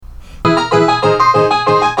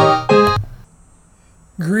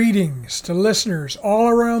Greetings to listeners all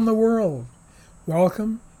around the world.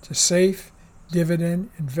 Welcome to Safe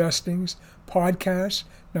Dividend Investing's podcast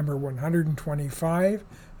number 125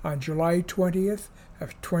 on July 20th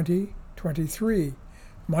of 2023.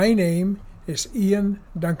 My name is Ian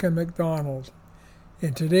Duncan MacDonald.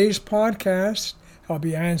 In today's podcast, I'll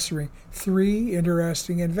be answering 3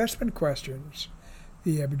 interesting investment questions.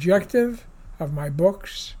 The objective of my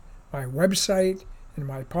books, my website, and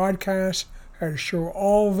my podcast are to show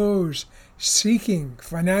all those seeking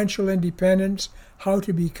financial independence how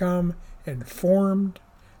to become informed,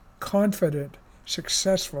 confident,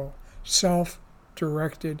 successful,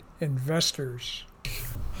 self-directed investors.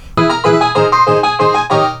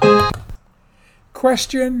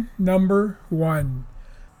 Question number 1.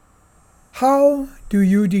 How do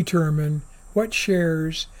you determine what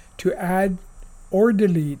shares to add or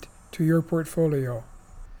delete to your portfolio?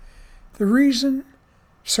 The reason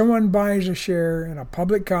someone buys a share in a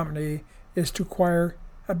public company is to acquire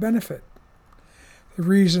a benefit. The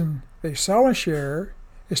reason they sell a share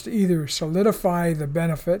is to either solidify the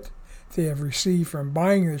benefit they have received from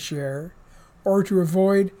buying the share or to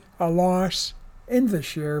avoid a loss in the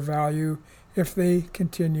share value if they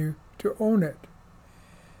continue to own it.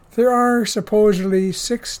 There are supposedly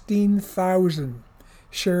 16,000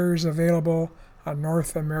 shares available on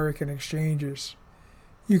North American exchanges.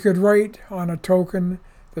 You could write on a token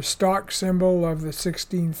the stock symbol of the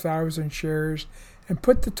 16,000 shares and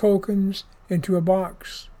put the tokens into a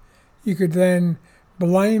box. You could then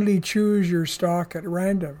blindly choose your stock at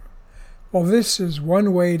random. While this is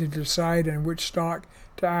one way to decide on which stock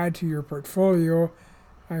to add to your portfolio,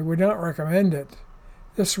 I would not recommend it.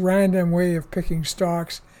 This random way of picking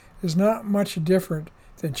stocks is not much different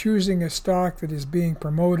than choosing a stock that is being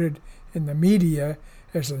promoted in the media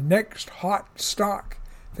as the next hot stock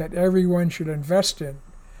that everyone should invest in.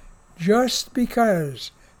 Just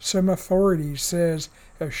because some authority says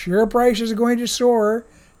a share price is going to soar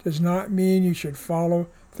does not mean you should follow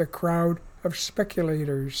the crowd of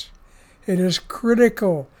speculators. It is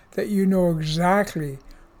critical that you know exactly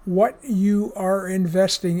what you are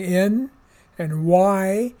investing in and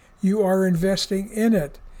why you are investing in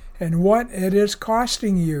it and what it is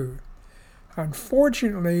costing you.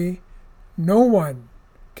 Unfortunately, no one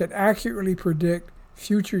can accurately predict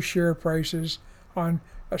future share prices on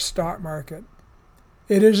a stock market.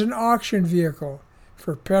 It is an auction vehicle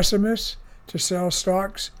for pessimists to sell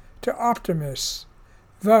stocks to optimists.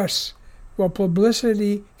 Thus, while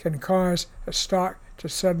publicity can cause a stock to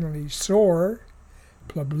suddenly soar,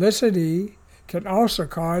 publicity can also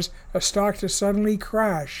cause a stock to suddenly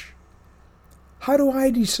crash. How do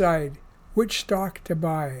I decide which stock to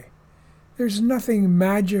buy? There's nothing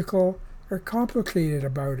magical or complicated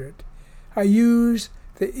about it. I use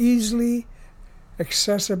the easily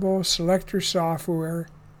accessible selector software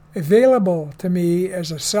available to me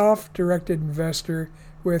as a self-directed investor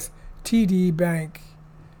with TD Bank.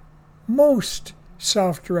 Most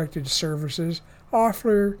self-directed services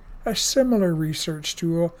offer a similar research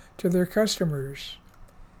tool to their customers.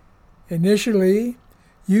 Initially,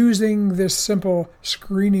 using this simple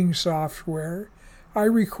screening software, I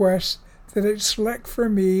request that it select for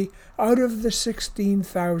me out of the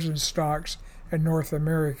 16,000 stocks in North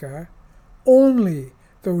America, only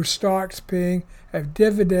those stocks paying a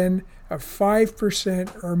dividend of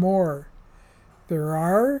 5% or more. There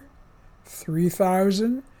are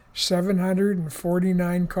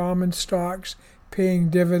 3,749 common stocks paying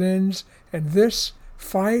dividends, and this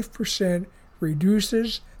 5%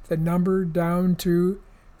 reduces the number down to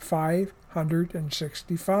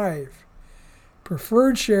 565.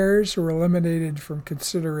 Preferred shares were eliminated from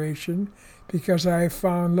consideration because I have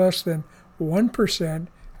found less than 1%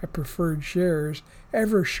 of preferred shares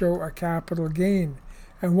ever show a capital gain,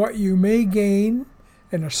 and what you may gain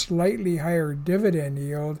in a slightly higher dividend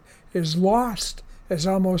yield is lost, as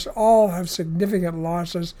almost all have significant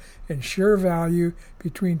losses in share value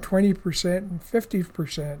between 20% and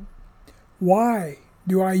 50%. Why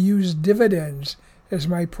do I use dividends as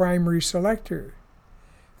my primary selector?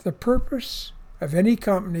 The purpose of any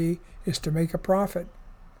company is to make a profit.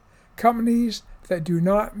 Companies that do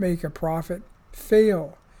not make a profit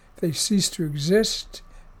fail. They cease to exist.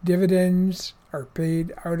 Dividends are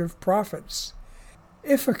paid out of profits.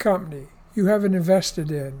 If a company you haven't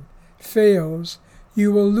invested in fails,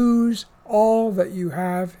 you will lose all that you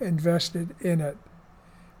have invested in it.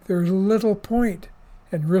 There is little point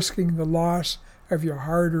in risking the loss of your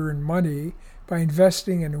hard-earned money by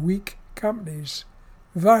investing in weak companies.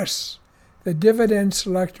 Thus, the dividend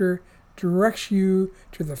selector directs you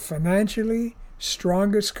to the financially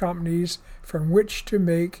strongest companies from which to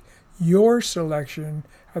make your selection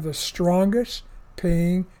of the strongest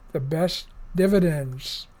paying the best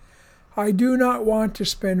dividends. I do not want to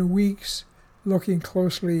spend weeks looking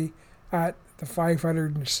closely at the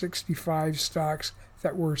 565 stocks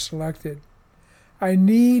that were selected. I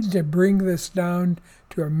need to bring this down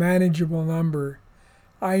to a manageable number.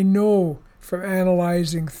 I know from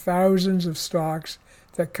analyzing thousands of stocks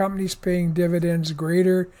that companies paying dividends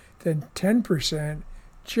greater than 10%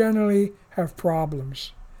 generally have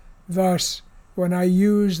problems. Thus, when I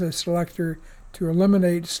use the selector to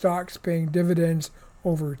eliminate stocks paying dividends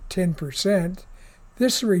over 10%,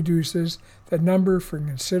 this reduces the number for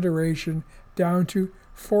consideration down to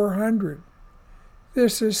 400.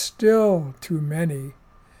 This is still too many.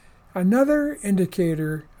 Another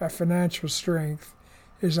indicator of financial strength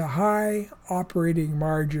is a high operating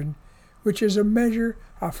margin, which is a measure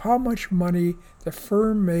of how much money the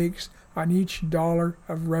firm makes on each dollar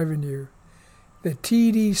of revenue. The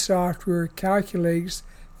TD software calculates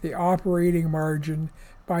the operating margin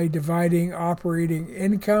by dividing operating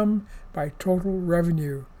income by total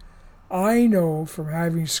revenue. I know from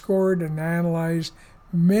having scored and analyzed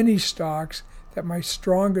many stocks that my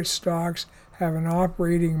strongest stocks have an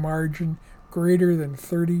operating margin greater than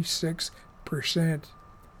 36%.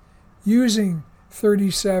 Using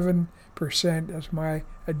 37% as my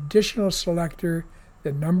additional selector,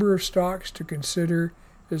 the number of stocks to consider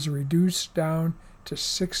is reduced down to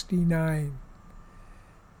 69.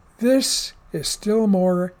 This is still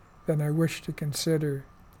more than I wish to consider.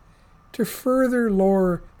 To further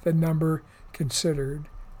lower the number considered,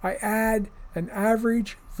 I add an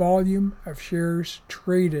average volume of shares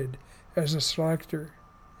traded as a selector.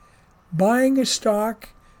 Buying a stock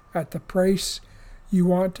at the price you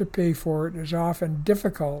want to pay for it is often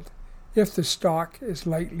difficult if the stock is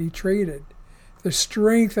lightly traded. The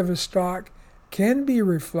strength of a stock can be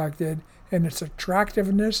reflected in its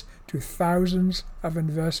attractiveness to thousands of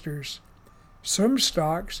investors. Some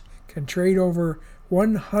stocks can trade over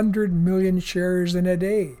 100 million shares in a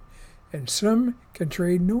day, and some can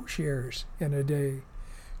trade no shares in a day.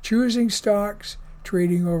 Choosing stocks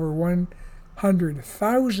trading over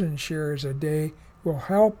 100,000 shares a day will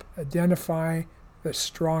help identify the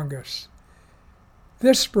strongest.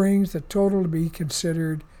 This brings the total to be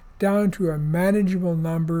considered down to a manageable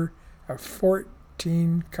number of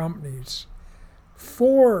 14 companies.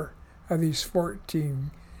 4 of these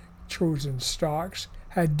 14 chosen stocks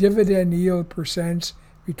had dividend yield percents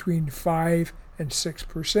between 5 and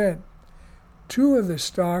 6%. 2 of the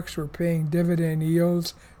stocks were paying dividend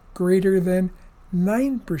yields greater than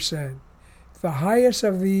 9%. The highest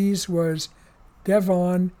of these was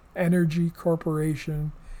Devon Energy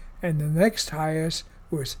Corporation, and the next highest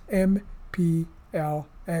was MPLX.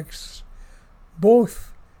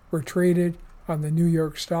 Both were traded on the New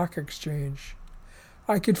York Stock Exchange.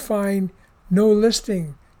 I could find no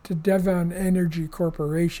listing to Devon Energy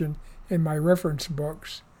Corporation in my reference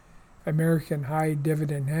books, American High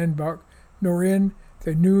Dividend Handbook, nor in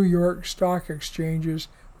the New York Stock Exchange's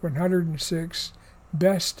 106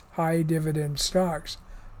 Best High Dividend Stocks.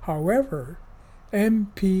 However,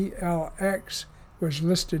 MPLX was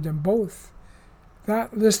listed in both.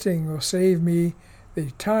 That listing will save me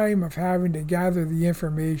the time of having to gather the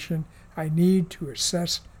information I need to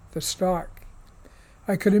assess the stock.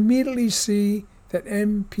 I could immediately see that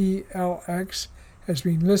MPLX has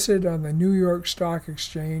been listed on the New York Stock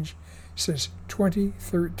Exchange since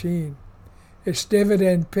 2013. Its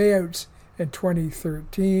dividend payouts in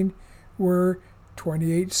 2013 were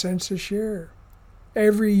 28 cents a share.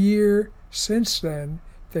 Every year since then,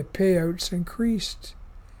 the payouts increased.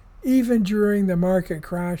 Even during the market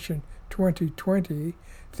crash in 2020,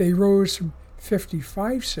 they rose from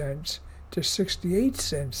 55 cents to 68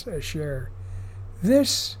 cents a share.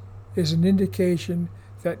 This is an indication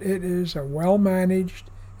that it is a well-managed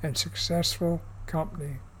and successful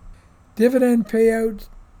company. Dividend payout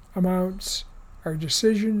amounts are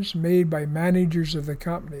decisions made by managers of the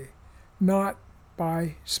company, not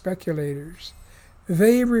by speculators.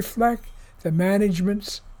 They reflect the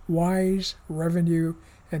management's wise revenue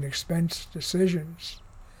and expense decisions.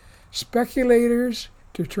 Speculators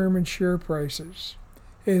determine share prices.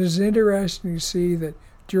 It is interesting to see that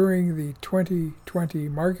during the 2020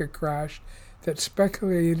 market crash that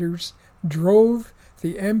speculators drove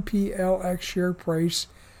the MPLX share price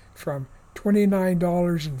from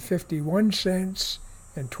 $29.51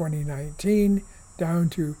 in 2019 down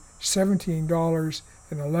to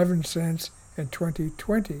 $17.11 in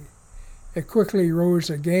 2020. It quickly rose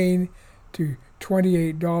again to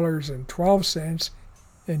 $28.12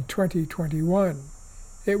 in 2021.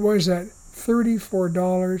 It was at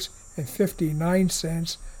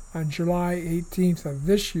 $34.59 on July 18th of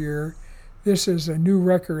this year This is a new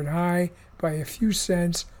record high by a few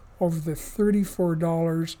cents over the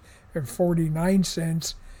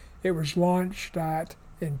 $34.49 it was launched at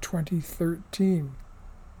in 2013.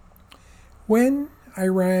 When I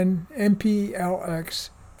ran MPLX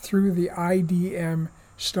through the IDM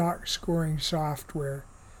stock scoring software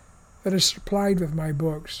that is supplied with my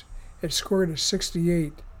books, it scored a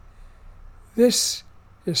 68. This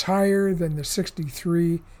is higher than the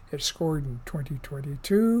 63 it scored in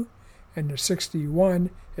 2022 and the 61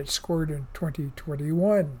 it scored in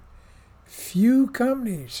 2021. Few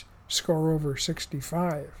companies score over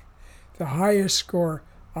 65. The highest score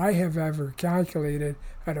I have ever calculated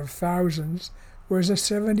out of thousands was a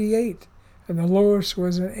 78, and the lowest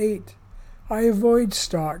was an 8. I avoid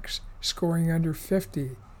stocks scoring under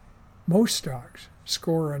 50. Most stocks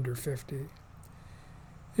score under 50.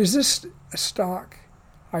 Is this a stock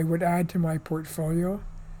I would add to my portfolio?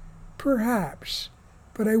 Perhaps,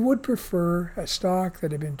 but I would prefer a stock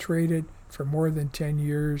that had been traded for more than 10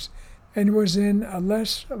 years and was in a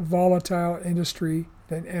less volatile industry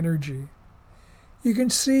than energy. You can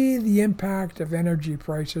see the impact of energy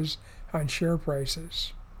prices on share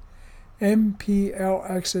prices.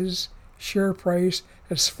 MPLX's share price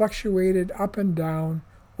has fluctuated up and down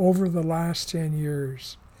over the last 10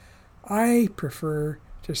 years. I prefer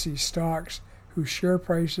to see stocks whose share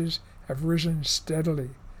prices have risen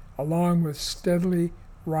steadily, along with steadily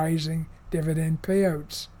rising dividend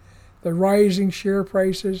payouts. The rising share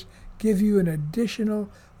prices give you an additional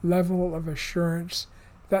level of assurance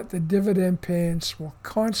that the dividend payments will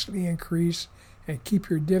constantly increase and keep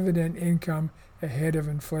your dividend income ahead of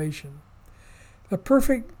inflation. The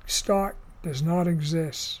perfect stock does not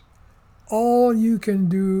exist. All you can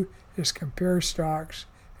do is compare stocks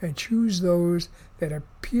and choose those that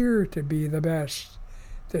appear to be the best.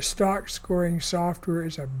 The stock scoring software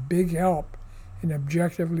is a big help in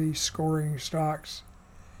objectively scoring stocks.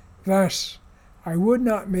 Thus, I would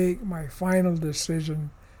not make my final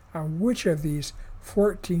decision on which of these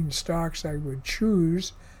 14 stocks I would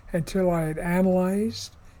choose until I had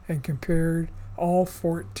analyzed and compared all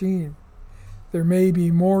 14. There may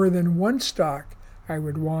be more than one stock I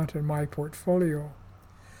would want in my portfolio.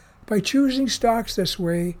 By choosing stocks this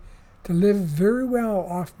way, to live very well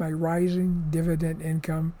off my rising dividend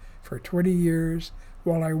income for 20 years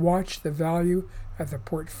while I watch the value of the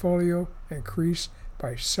portfolio increase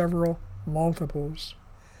by several multiples.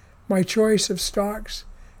 My choice of stocks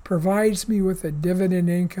provides me with a dividend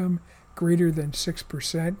income greater than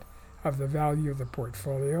 6% of the value of the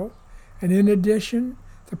portfolio, and in addition,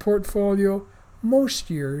 the portfolio most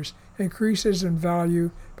years increases in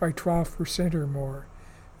value by 12% or more.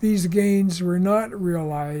 These gains were not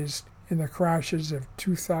realized in the crashes of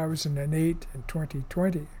 2008 and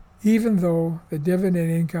 2020, even though the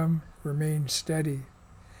dividend income remained steady.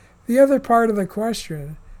 The other part of the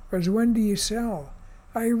question was, when do you sell?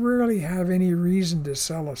 I rarely have any reason to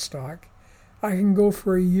sell a stock. I can go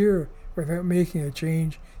for a year without making a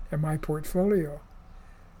change in my portfolio.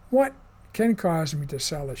 What can cause me to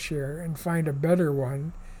sell a share and find a better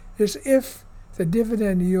one is if the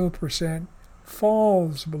dividend yield percent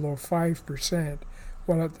falls below 5%,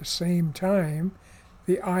 while at the same time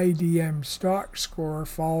the IDM stock score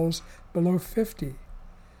falls below 50.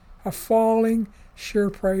 A falling share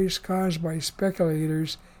price caused by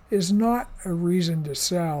speculators is not a reason to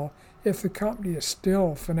sell if the company is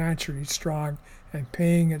still financially strong and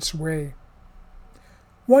paying its way.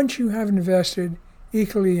 Once you have invested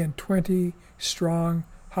equally in 20 strong,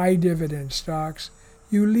 high dividend stocks,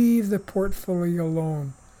 you leave the portfolio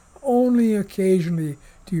alone. Only occasionally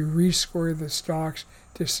do you rescore the stocks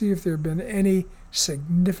to see if there have been any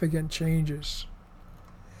significant changes.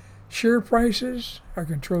 Share prices are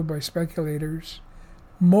controlled by speculators.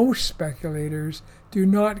 Most speculators do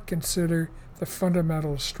not consider the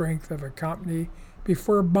fundamental strength of a company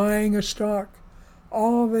before buying a stock.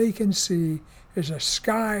 All they can see is a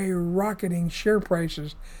skyrocketing share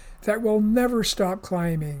prices that will never stop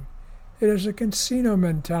climbing. It is a casino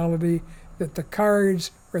mentality that the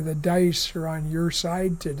cards or the dice are on your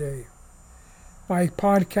side today. My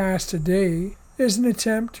podcast today is an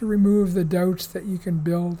attempt to remove the doubts that you can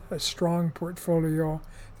build a strong portfolio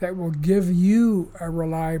that will give you a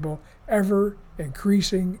reliable,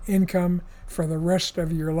 ever-increasing income for the rest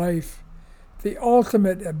of your life. The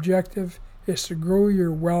ultimate objective is to grow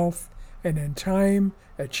your wealth and in time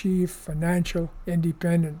achieve financial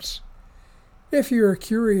independence. If you are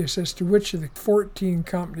curious as to which of the 14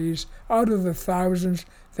 companies out of the thousands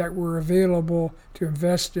that were available to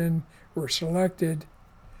invest in were selected,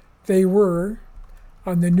 they were,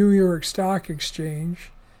 on the New York Stock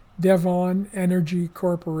Exchange, Devon Energy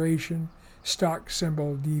Corporation, stock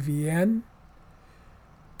symbol DVN,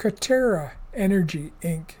 Coterra Energy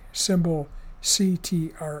Inc., symbol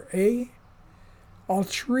CTRA,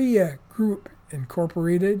 Altria Group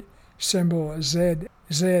Incorporated, symbol ZZMO,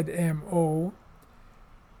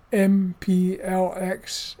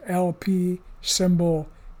 MPLX LP, symbol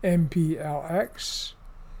MPLX,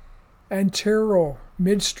 Antero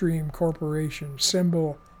Midstream Corporation,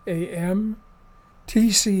 symbol AM,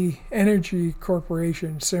 TC Energy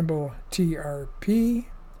Corporation, symbol TRP,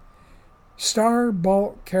 Star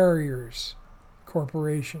Bulk Carriers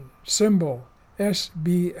Corporation, symbol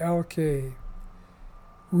SBLK,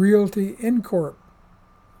 Realty Incorp,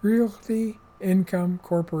 Realty Income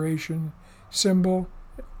Corporation, symbol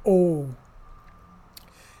O.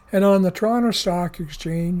 And on the Toronto Stock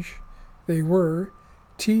Exchange, they were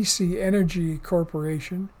TC Energy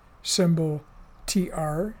Corporation, symbol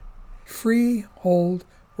TR, Freehold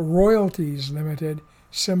Royalties Limited,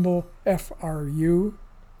 symbol FRU,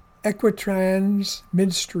 Equitrans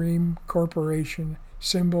Midstream Corporation,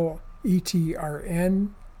 symbol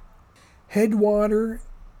ETRN, Headwater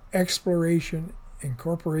Exploration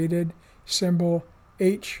Incorporated, symbol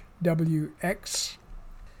HWX,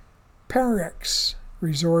 Parex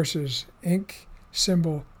Resources Inc.,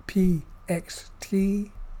 symbol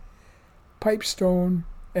PXT, Pipestone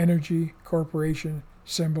Energy Corporation,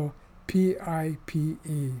 symbol PIPE.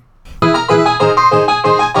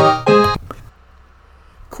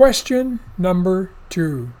 Question number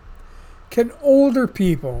 2. Can older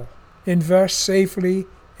people invest safely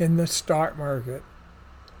in the stock market?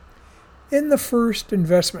 In the first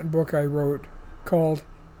investment book I wrote, called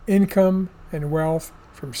Income and Wealth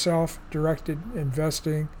from Self-Directed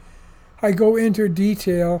Investing, I go into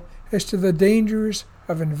detail as to the dangers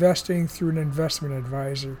of investing through an investment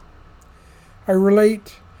advisor. I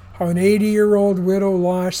relate how an 80-year-old widow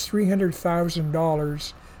lost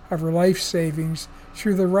 $300,000 of her life savings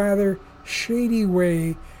through the rather shady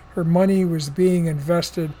way her money was being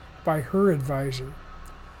invested by her advisor.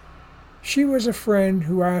 She was a friend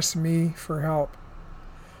who asked me for help.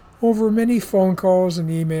 Over many phone calls and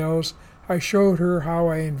emails, I showed her how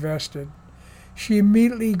I invested. She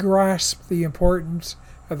immediately grasped the importance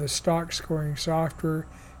of the stock scoring software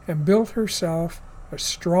and built herself a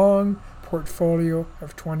strong portfolio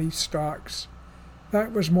of 20 stocks.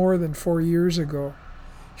 That was more than 4 years ago.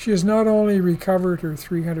 She has not only recovered her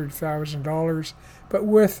 $300,000, but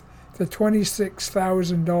with the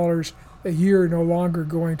 $26,000 a year no longer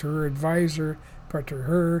going to her advisor, but to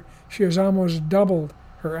her, she has almost doubled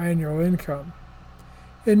her annual income.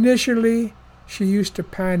 Initially, she used to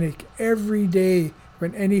panic every day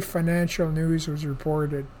when any financial news was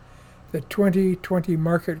reported. The 2020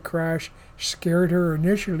 market crash scared her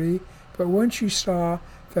initially, but when she saw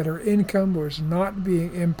that her income was not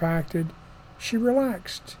being impacted, she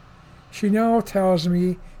relaxed. She now tells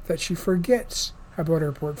me that she forgets about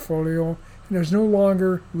her portfolio and is no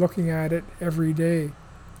longer looking at it every day.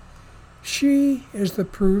 She is the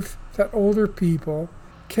proof that older people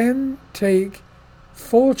can take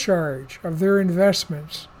full charge of their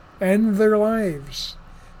investments and their lives.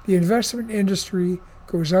 The investment industry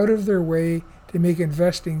goes out of their way to make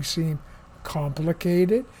investing seem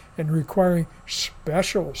complicated and requiring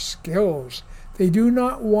special skills. They do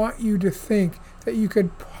not want you to think that you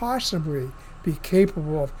could possibly be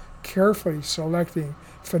capable of carefully selecting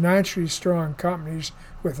financially strong companies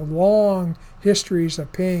with long histories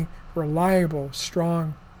of paying reliable,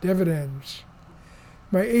 strong dividends.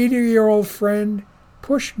 My 80-year-old friend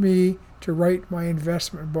pushed me to write my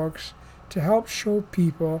investment books to help show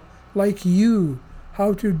people like you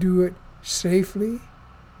how to do it safely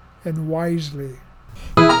and wisely.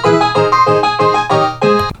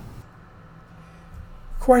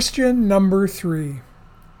 Question number 3.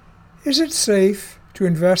 Is it safe to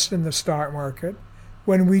invest in the stock market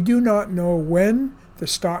when we do not know when the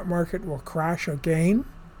stock market will crash again?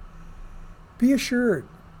 Be assured,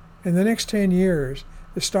 in the next 10 years,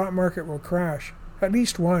 the stock market will crash at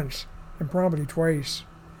least once and probably twice.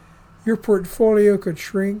 Your portfolio could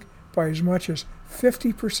shrink by as much as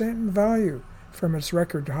 50% in value from its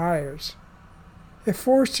record highs. If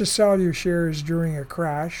forced to sell your shares during a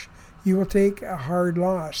crash, you will take a hard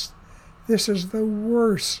loss. This is the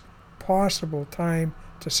worst possible time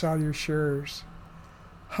to sell your shares.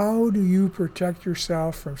 How do you protect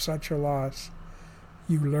yourself from such a loss?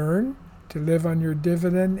 You learn to live on your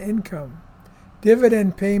dividend income.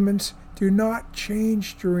 Dividend payments do not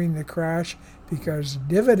change during the crash because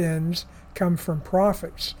dividends come from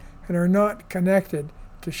profits and are not connected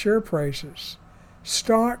to share prices.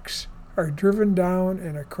 Stocks are driven down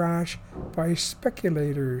in a crash by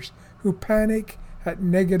speculators who panic at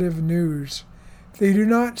negative news. They do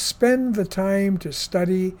not spend the time to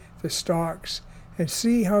study the stocks. and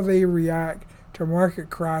see how they react to market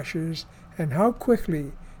crashes and how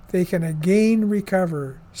quickly they can again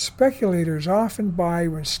recover. Speculators often buy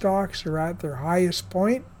when stocks are at their highest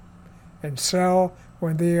point and sell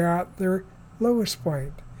when they are at their lowest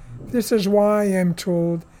point. This is why I am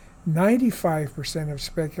told 95% of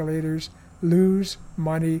speculators lose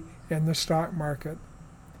money in the stock market.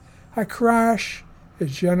 A crash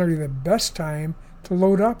is generally the best time to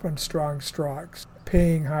load up on strong stocks,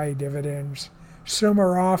 paying high dividends. Some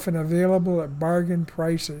are often available at bargain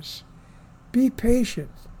prices. Be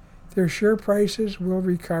patient. Their share prices will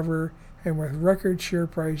recover, and with record share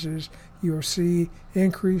prices, you will see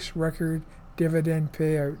increased record dividend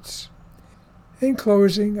payouts. In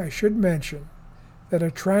closing, I should mention that a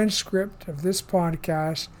transcript of this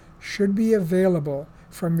podcast should be available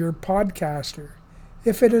from your podcaster.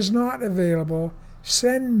 If it is not available,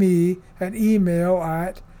 send me an email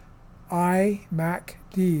at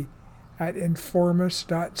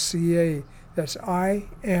imacd@informus.ca. That's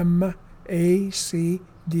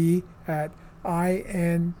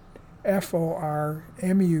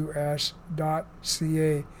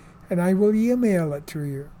IMACD@INFORMUS.ca, and I will email it to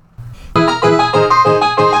you.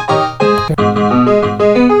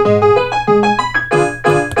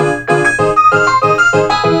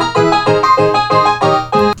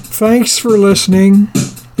 Thanks for listening.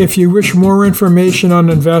 If you wish more information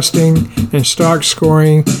on investing and stock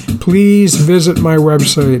scoring, please visit my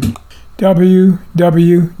website,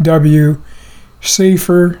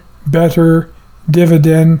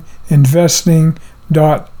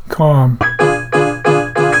 www.saferbetterdividendinvesting.com.